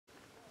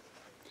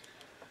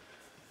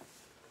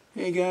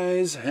Hey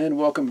guys, and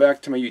welcome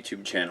back to my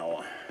YouTube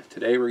channel.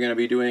 Today we're going to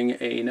be doing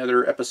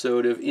another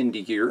episode of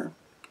Indy Gear.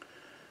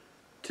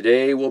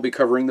 Today we'll be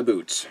covering the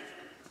boots.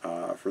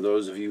 For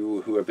those of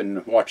you who have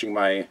been watching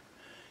my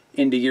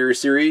Indy Gear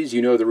series,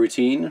 you know the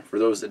routine. For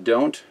those that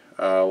don't,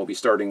 we'll be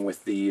starting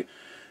with the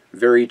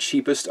very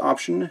cheapest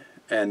option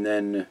and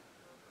then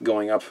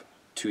going up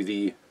to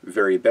the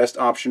very best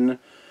option,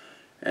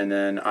 and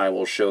then I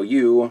will show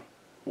you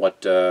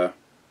what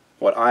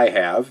I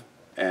have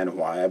and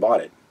why I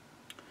bought it.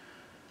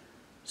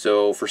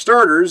 So for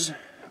starters,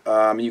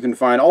 you can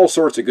find all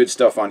sorts of good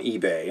stuff on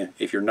eBay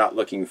if you're not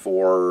looking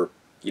for,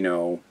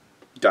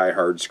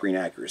 die-hard screen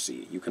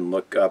accuracy. You can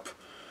look up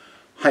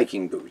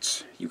hiking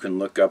boots. You can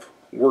look up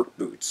work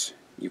boots.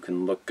 You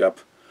can look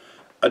up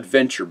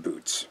adventure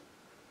boots.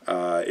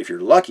 If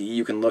you're lucky,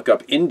 you can look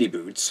up indie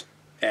boots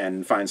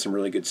and find some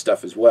really good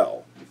stuff as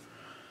well.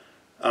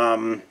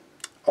 A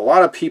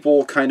lot of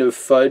people kind of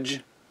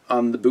fudge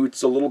on the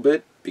boots a little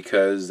bit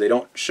because they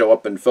don't show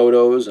up in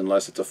photos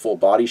unless it's a full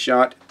body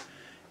shot,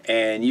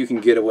 and you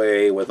can get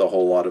away with a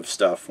whole lot of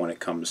stuff when it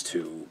comes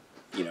to,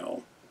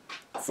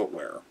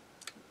 footwear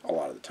a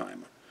lot of the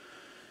time.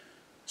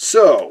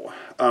 So,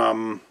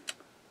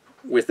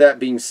 with that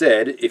being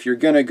said, if you're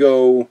going to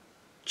go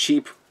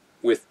cheap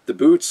with the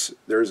boots,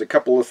 there's a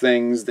couple of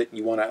things that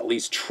you want to at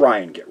least try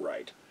and get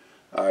right.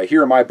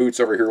 Here are my boots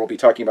over here. We'll be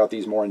talking about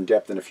these more in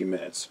depth in a few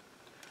minutes.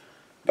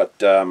 But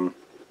the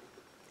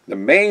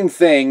main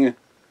thing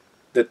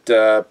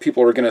that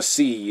people are going to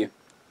see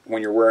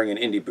when you're wearing an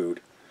Indy boot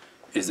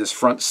is this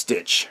front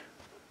stitch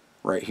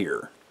right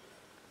here.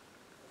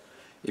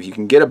 If you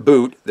can get a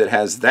boot that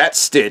has that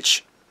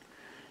stitch,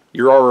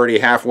 you're already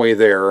halfway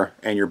there,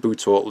 and your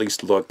boots will at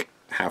least look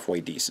halfway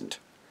decent.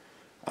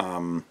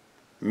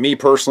 Me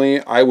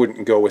personally, I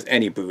wouldn't go with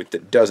any boot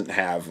that doesn't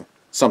have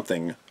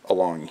something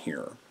along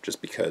here,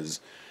 just because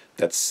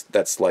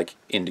that's like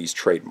Indy's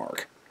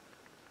trademark.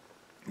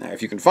 Now,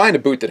 if you can find a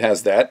boot that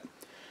has that,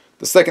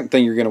 the second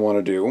thing you're going to want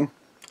to do,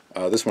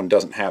 this one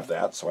doesn't have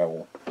that, so I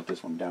will put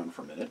this one down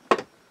for a minute,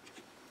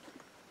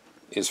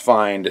 is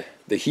find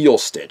the heel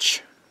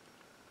stitch.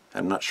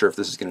 I'm not sure if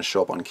this is going to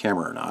show up on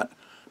camera or not,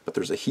 but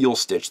there's a heel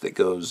stitch that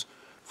goes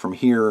from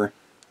here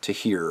to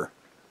here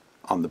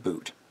on the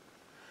boot.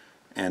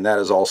 And that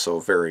is also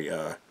very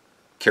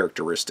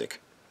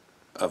characteristic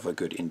of a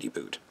good Indy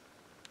boot.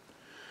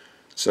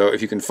 So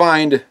if you can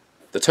find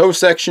the toe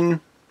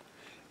section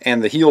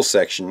and the heel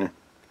section,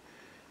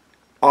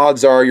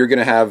 odds are you're going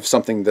to have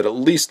something that at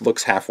least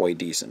looks halfway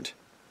decent.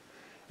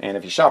 And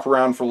if you shop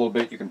around for a little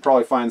bit, you can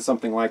probably find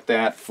something like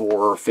that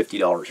for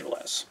 $50 or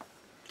less.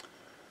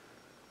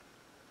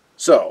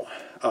 So,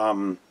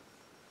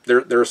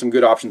 there are some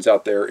good options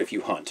out there if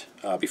you hunt.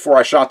 Before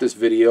I shot this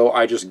video,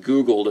 I just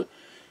Googled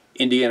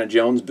Indiana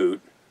Jones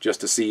boot just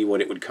to see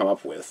what it would come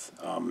up with.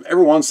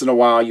 Every once in a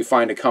while you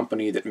find a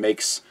company that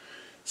makes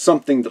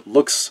something that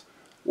looks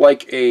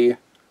like a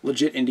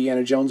legit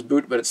Indiana Jones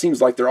boot, but it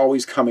seems like they're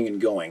always coming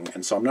and going,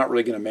 and so I'm not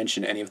really going to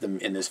mention any of them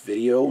in this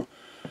video.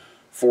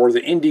 For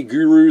the Indy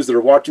gurus that are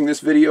watching this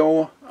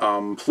video,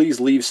 please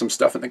leave some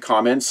stuff in the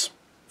comments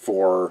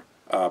for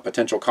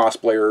potential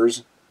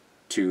cosplayers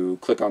to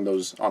click on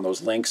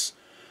those links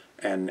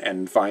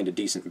and find a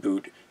decent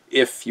boot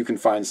if you can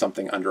find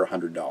something under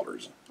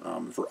 $100.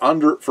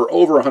 For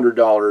over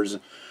 $100,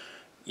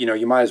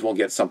 you might as well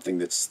get something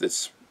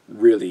that's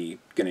really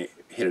going to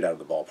hit it out of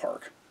the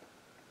ballpark.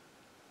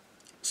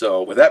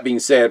 So with that being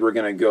said, we're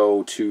going to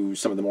go to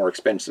some of the more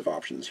expensive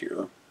options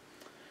here.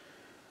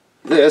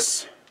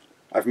 This,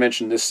 I've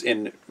mentioned this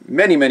in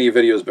many, many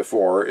videos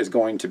before, is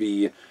going to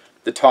be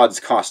the Todd's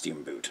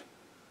Costume boot.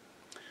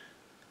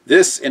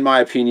 This, in my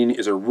opinion,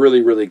 is a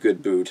really, really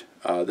good boot.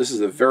 This is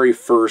the very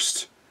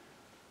first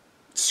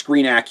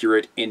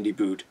screen-accurate Indy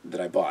boot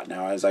that I bought.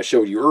 Now, as I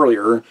showed you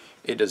earlier,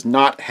 it does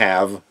not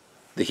have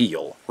the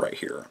heel right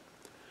here.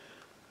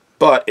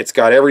 But it's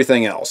got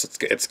everything else.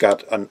 It's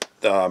got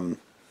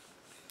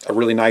a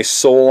really nice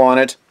sole on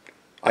it.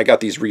 I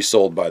got these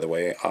resoled, by the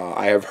way.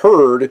 I have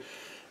heard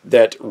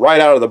that right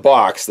out of the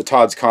box, the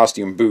Todd's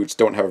Costume boots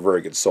don't have a very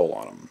good sole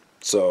on them.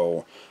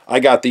 So I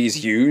got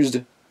these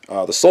used.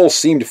 The sole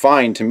seemed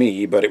fine to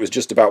me, but it was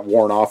just about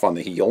worn off on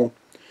the heel.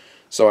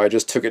 So I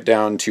just took it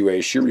down to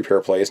a shoe repair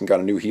place and got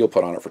a new heel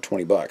put on it for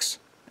 20 bucks.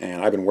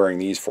 And I've been wearing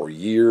these for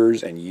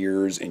years and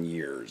years and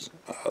years.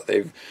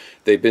 They've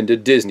been to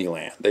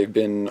Disneyland. They've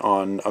been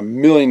on a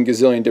million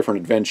gazillion different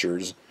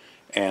adventures,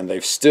 and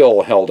they've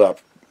still held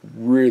up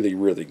really,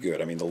 really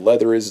good. I mean, the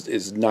leather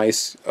is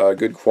nice,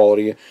 good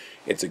quality.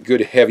 It's a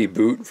good heavy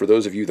boot for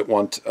those of you that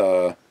want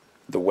the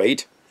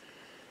weight.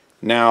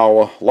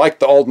 Now, like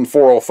the Alden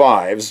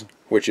 405s,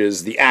 which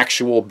is the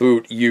actual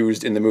boot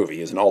used in the movie,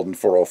 is an Alden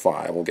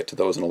 405. We'll get to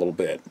those in a little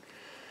bit.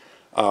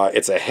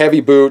 It's a heavy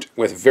boot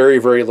with very,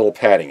 very little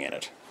padding in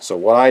it. So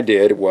what I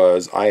did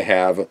was I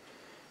have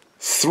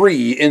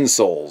 3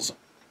 insoles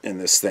in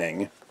this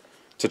thing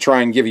to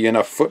try and give you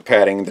enough foot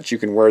padding that you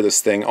can wear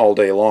this thing all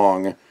day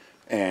long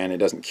and it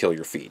doesn't kill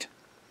your feet.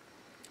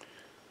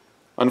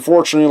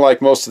 Unfortunately,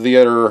 like most of the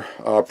other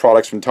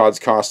products from Todd's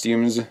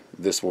Costumes,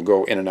 this will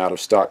go in and out of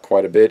stock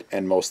quite a bit,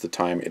 and most of the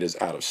time it is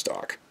out of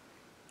stock.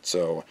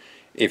 So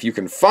if you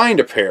can find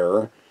a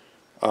pair,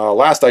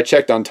 last I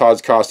checked on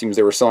Todd's Costumes,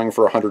 they were selling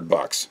for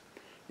 $100.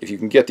 If you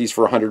can get these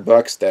for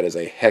 $100, that is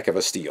a heck of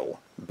a steal.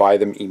 Buy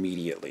them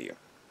immediately.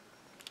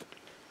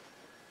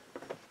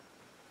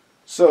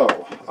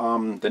 So,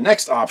 the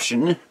next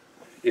option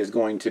is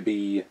going to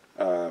be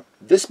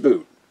this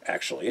boot,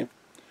 actually.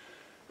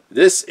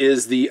 This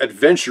is the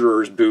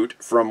Adventurer's boot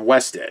from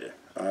Wested.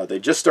 They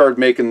just started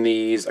making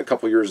these a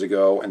couple years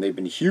ago, and they've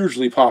been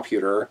hugely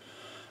popular.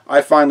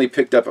 I finally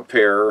picked up a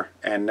pair,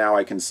 and now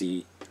I can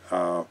see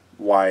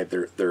why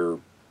they're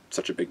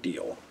such a big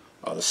deal.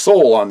 The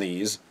sole on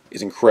these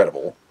is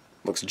incredible.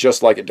 Looks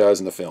just like it does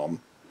in the film.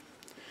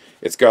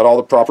 It's got all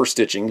the proper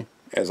stitching,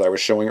 as I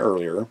was showing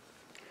earlier.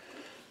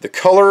 The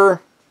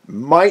color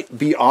might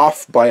be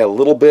off by a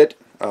little bit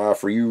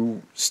for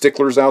you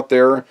sticklers out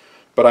there,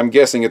 but I'm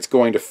guessing it's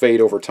going to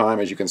fade over time.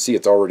 As you can see,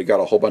 it's already got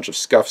a whole bunch of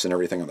scuffs and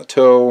everything on the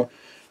toe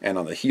and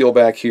on the heel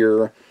back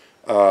here.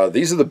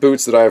 These are the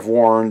boots that I've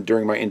worn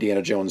during my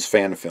Indiana Jones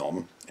fan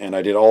film, and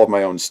I did all of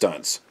my own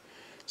stunts.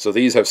 So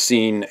these have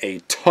seen a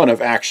ton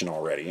of action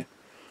already.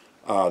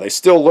 They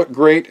still look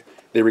great.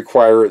 They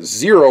require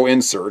 0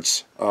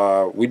 inserts.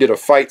 We did a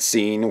fight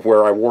scene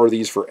where I wore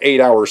these for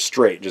 8 hours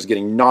straight, just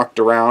getting knocked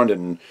around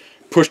and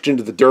pushed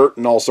into the dirt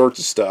and all sorts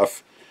of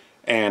stuff.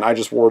 And I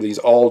just wore these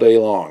all day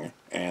long,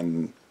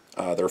 and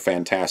they're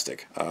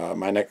fantastic.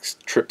 My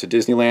next trip to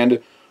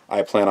Disneyland,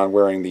 I plan on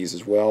wearing these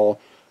as well.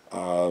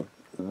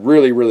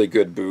 Really, really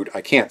good boot.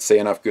 I can't say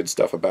enough good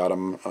stuff about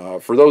them.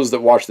 For those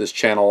that watch this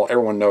channel,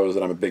 everyone knows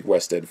that I'm a big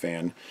Wested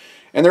fan.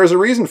 And there's a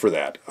reason for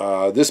that.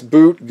 This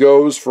boot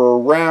goes for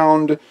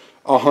around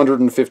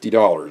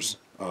 $150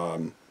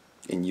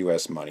 in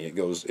U.S. money.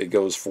 It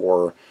goes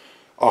for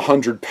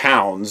 100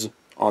 pounds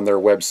on their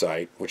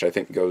website, which I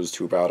think goes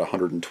to about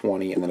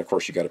 120, and then of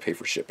course you got to pay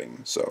for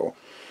shipping. So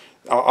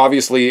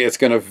obviously it's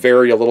going to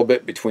vary a little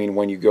bit between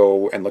when you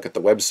go and look at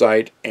the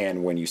website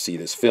and when you see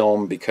this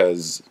film,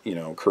 because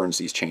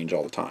currencies change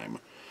all the time.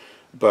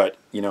 But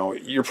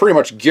you're pretty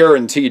much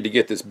guaranteed to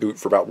get this boot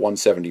for about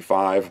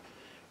 $175,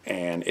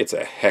 and it's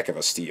a heck of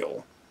a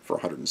steal for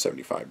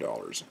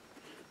 $175.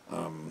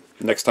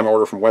 Next time I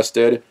order from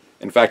Wested,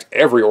 in fact,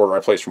 every order I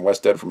place from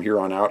Wested from here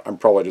on out, I'm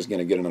probably just going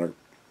to get another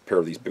pair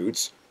of these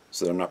boots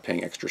so that I'm not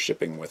paying extra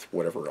shipping with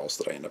whatever else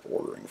that I end up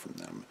ordering from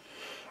them.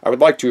 I would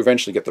like to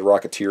eventually get the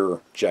Rocketeer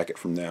jacket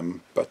from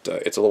them, but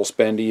it's a little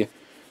spendy,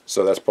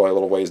 so that's probably a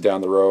little ways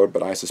down the road,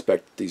 but I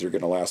suspect these are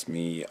going to last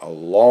me a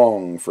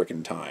long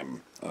frickin'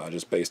 time,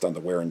 just based on the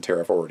wear and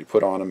tear I've already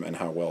put on them and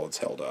how well it's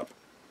held up.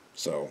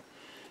 So,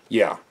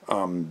 yeah,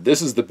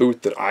 this is the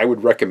boot that I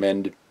would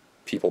recommend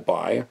people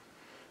buy.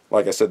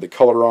 Like I said, the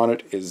color on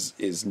it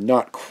is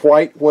not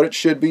quite what it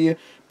should be,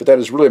 but that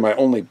is really my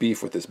only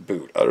beef with this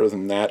boot. Other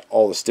than that,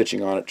 all the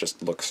stitching on it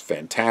just looks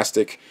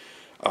fantastic.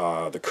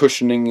 The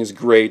cushioning is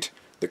great.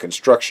 The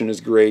construction is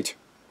great.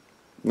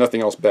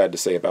 Nothing else bad to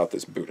say about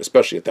this boot,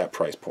 especially at that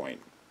price point.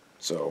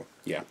 So,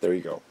 yeah, there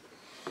you go.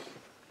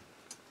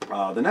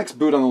 The next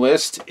boot on the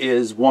list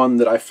is one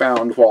that I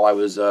found while I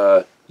was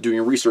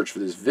doing research for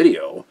this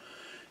video.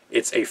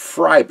 It's a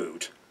Frye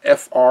boot,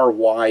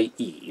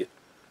 F-R-Y-E.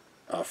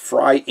 A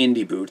Frye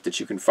Indy boot that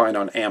you can find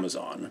on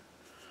Amazon,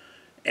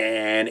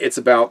 and it's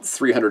about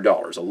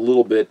 $300, a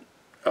little bit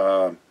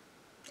over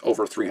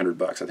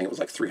 $300. I think it was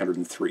like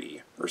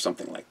 $303 or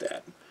something like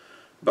that.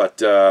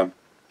 But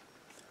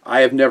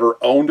I have never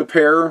owned a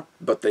pair,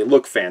 but they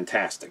look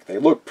fantastic. They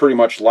look pretty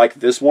much like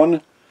this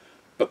one,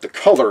 but the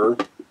color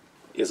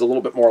is a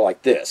little bit more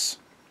like this.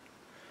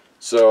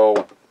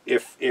 So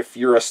if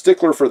you're a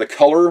stickler for the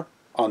color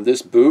on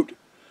this boot,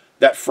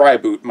 that Frye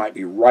boot might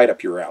be right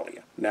up your alley.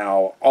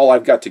 Now, all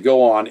I've got to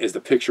go on is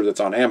the picture that's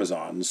on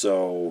Amazon,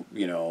 so,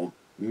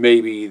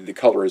 maybe the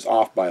color is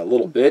off by a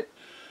little bit,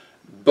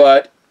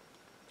 but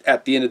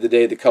at the end of the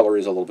day, the color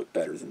is a little bit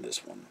better than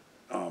this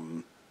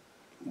one.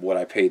 Would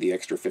I pay the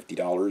extra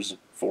 $50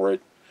 for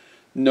it?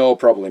 No,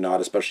 probably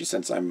not, especially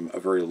since I'm a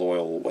very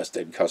loyal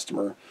Wested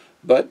customer,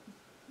 but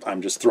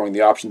I'm just throwing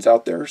the options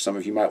out there. Some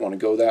of you might want to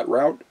go that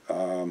route.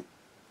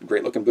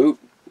 Great looking boot.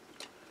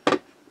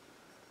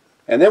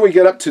 And then we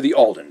get up to the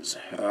Aldens.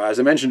 As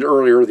I mentioned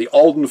earlier, the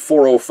Alden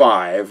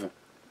 405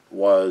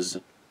 was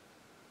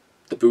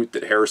the boot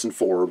that Harrison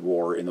Ford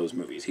wore in those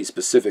movies. He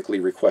specifically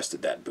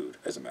requested that boot,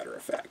 as a matter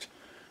of fact,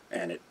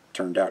 and it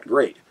turned out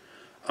great.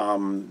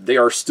 They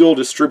are still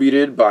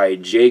distributed by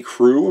J.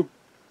 Crew,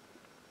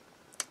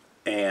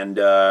 and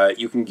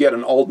you can get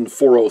an Alden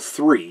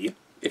 403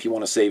 if you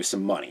want to save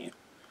some money.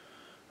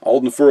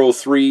 Alden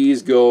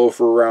 403s go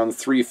for around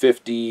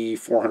 $350,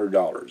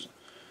 $400.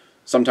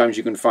 Sometimes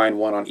you can find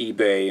one on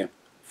eBay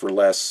for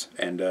less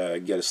and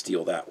get a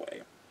steal that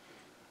way.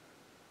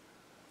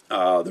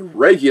 The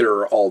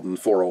regular Alden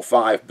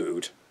 405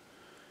 boot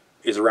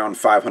is around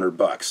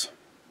 $500,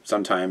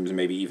 sometimes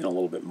maybe even a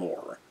little bit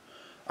more.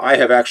 I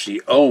have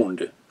actually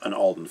owned an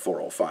Alden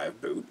 405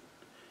 boot,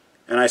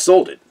 and I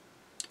sold it.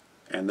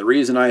 And the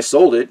reason I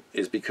sold it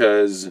is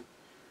because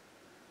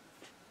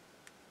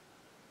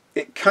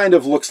it kind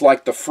of looks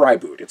like the Fry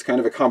boot. It's kind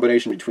of a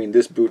combination between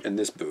this boot and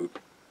this boot.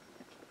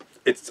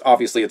 It's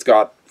obviously it's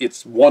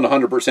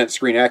 100%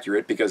 screen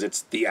accurate because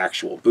it's the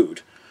actual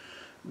boot.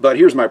 But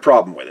here's my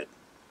problem with it.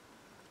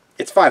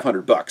 It's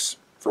 $500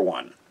 for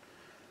one.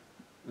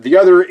 The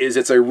other is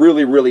it's a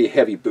really, really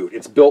heavy boot.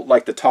 It's built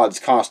like the Todd's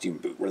Costume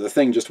boot, where the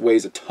thing just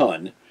weighs a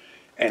ton,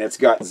 and it's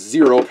got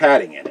zero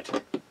padding in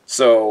it.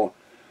 So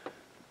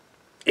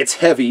it's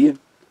heavy,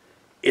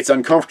 it's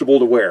uncomfortable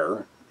to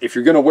wear. If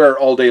you're going to wear it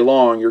all day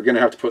long, you're going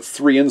to have to put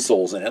 3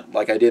 insoles in it,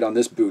 like I did on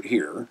this boot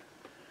here.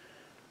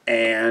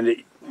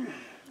 And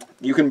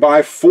you can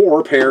buy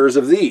 4 pairs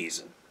of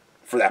these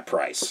for that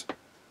price.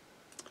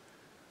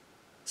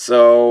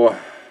 So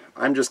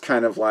I'm just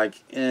kind of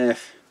like,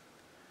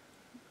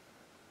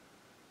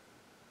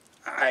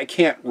 I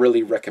can't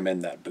really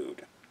recommend that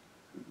boot.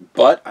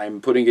 But I'm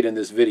putting it in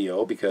this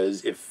video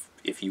because if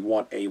you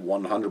want a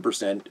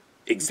 100%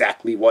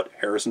 exactly what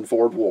Harrison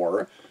Ford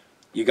wore,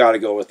 you got to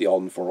go with the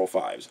Alden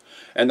 405s.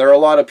 And there are a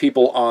lot of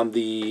people on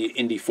the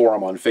Indy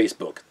forum on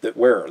Facebook that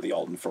wear the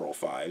Alden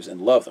 405s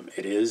and love them.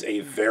 It is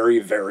a very,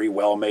 very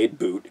well-made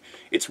boot.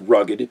 It's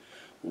rugged.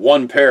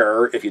 One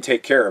pair, if you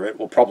take care of it,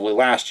 will probably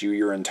last you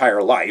your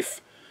entire life.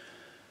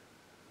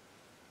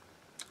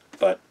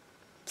 But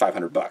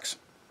 $500.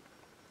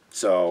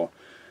 So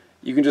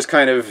you can just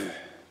kind of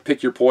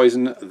pick your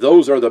poison.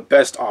 Those are the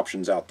best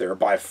options out there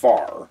by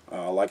far.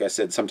 Like I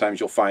said, sometimes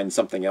you'll find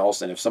something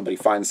else, and if somebody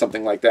finds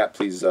something like that,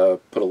 please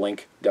put a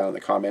link down in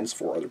the comments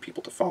for other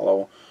people to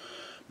follow.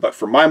 But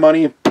for my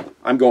money,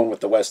 I'm going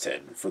with the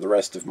Westhead for the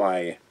rest of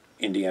my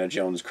Indiana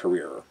Jones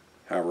career,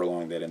 however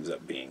long that ends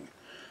up being.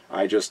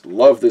 I just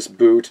love this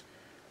boot.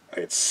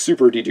 It's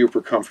super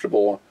de-duper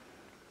comfortable.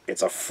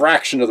 It's a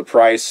fraction of the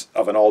price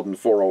of an Alden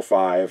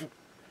 405.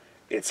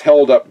 It's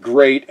held up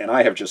great, and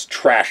I have just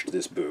trashed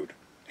this boot.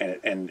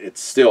 And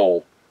it's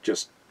still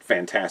just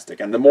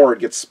fantastic. And the more it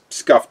gets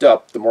scuffed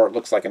up, the more it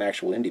looks like an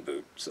actual Indy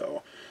boot.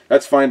 So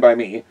that's fine by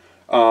me.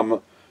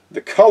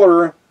 The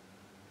color,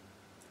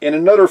 in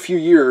another few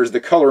years, the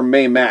color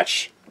may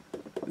match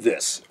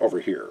this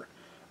over here.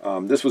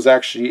 This was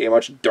actually a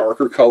much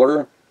darker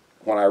color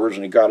when I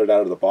originally got it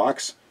out of the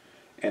box.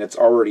 And it's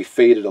already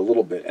faded a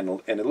little bit. And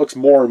it looks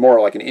more and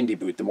more like an Indy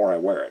boot the more I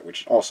wear it,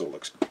 which also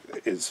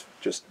is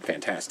just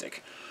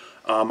fantastic.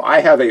 I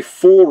have a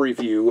full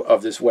review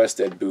of this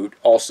Westhead boot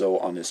also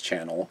on this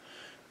channel.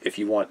 If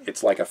you want,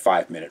 it's like a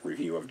 5-minute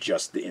review of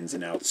just the ins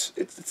and outs.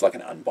 It's like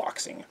an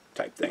unboxing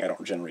type thing. I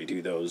don't generally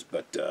do those,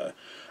 but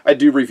I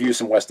do review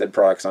some Westhead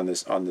products on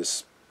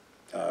this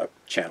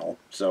channel.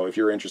 So if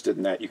you're interested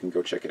in that, you can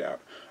go check it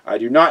out. I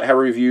do not have a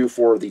review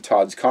for the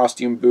Todd's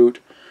Costume boot.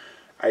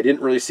 I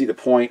didn't really see the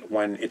point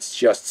when it's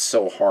just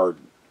so hard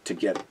to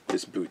get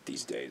this boot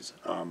these days.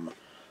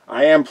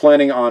 I am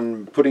planning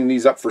on putting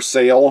these up for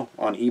sale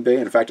on eBay.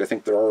 In fact, I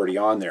think they're already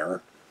on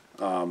there.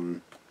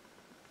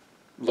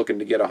 Looking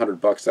to get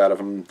 $100 out of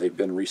them. They've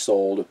been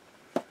resold.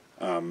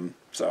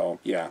 So,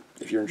 yeah,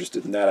 if you're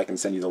interested in that, I can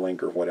send you the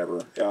link or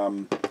whatever.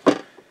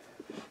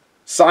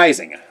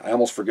 Sizing. I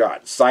almost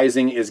forgot.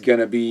 Sizing is going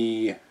to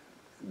be...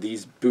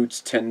 These boots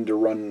tend to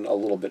run a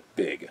little bit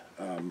big.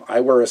 I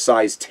wear a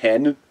size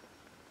 10.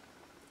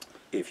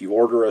 If you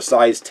order a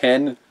size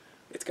 10,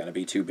 it's going to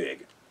be too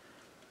big.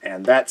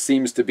 And that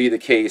seems to be the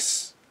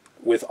case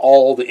with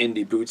all the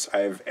Indy boots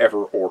I've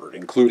ever ordered,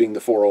 including the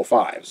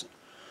 405s.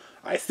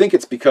 I think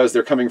it's because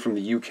they're coming from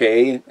the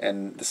UK,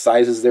 and the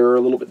sizes there are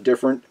a little bit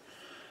different.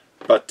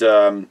 But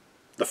the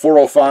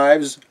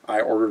 405s,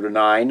 I ordered a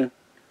 9.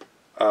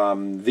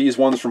 These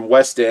ones from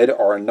Westhead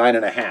are a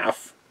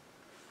 9.5.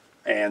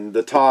 And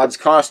the Todd's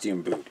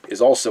Costume boot is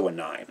also a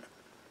 9.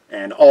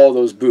 And all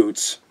those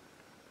boots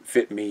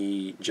fit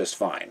me just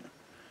fine.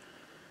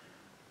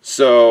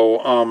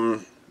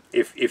 So,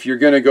 if you're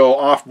going to go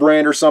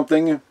off-brand or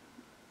something,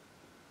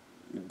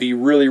 be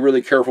really,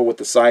 really careful with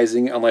the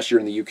sizing, unless you're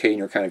in the UK and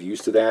you're kind of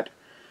used to that.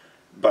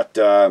 But,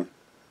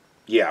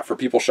 yeah, for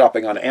people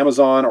shopping on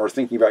Amazon or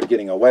thinking about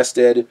getting a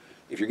Westhead,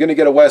 if you're going to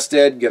get a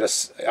Westhead, get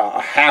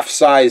a half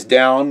size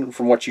down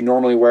from what you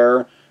normally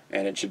wear,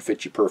 and it should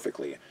fit you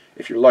perfectly.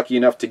 If you're lucky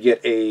enough to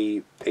get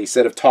a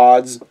set of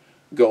Todds,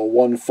 go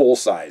 1 full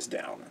size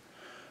down.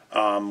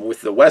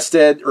 With the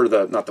Westhead, or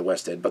not the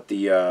Westhead, but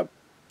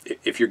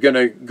if you're going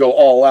to go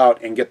all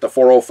out and get the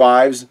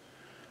 405s,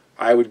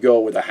 I would go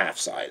with a half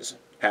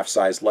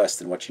size less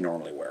than what you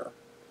normally wear.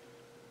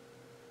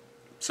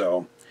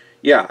 So,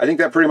 yeah, I think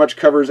that pretty much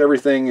covers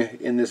everything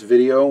in this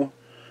video.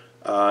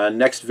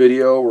 Next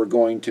video, we're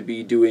going to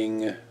be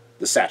doing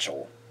the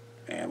satchel,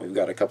 and we've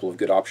got a couple of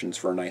good options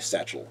for a nice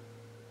satchel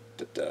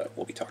that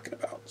we'll be talking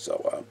about.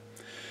 So,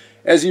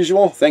 as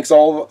usual, thank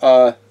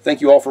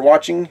you all for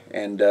watching,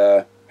 and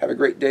have a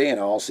great day, and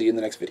I'll see you in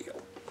the next video.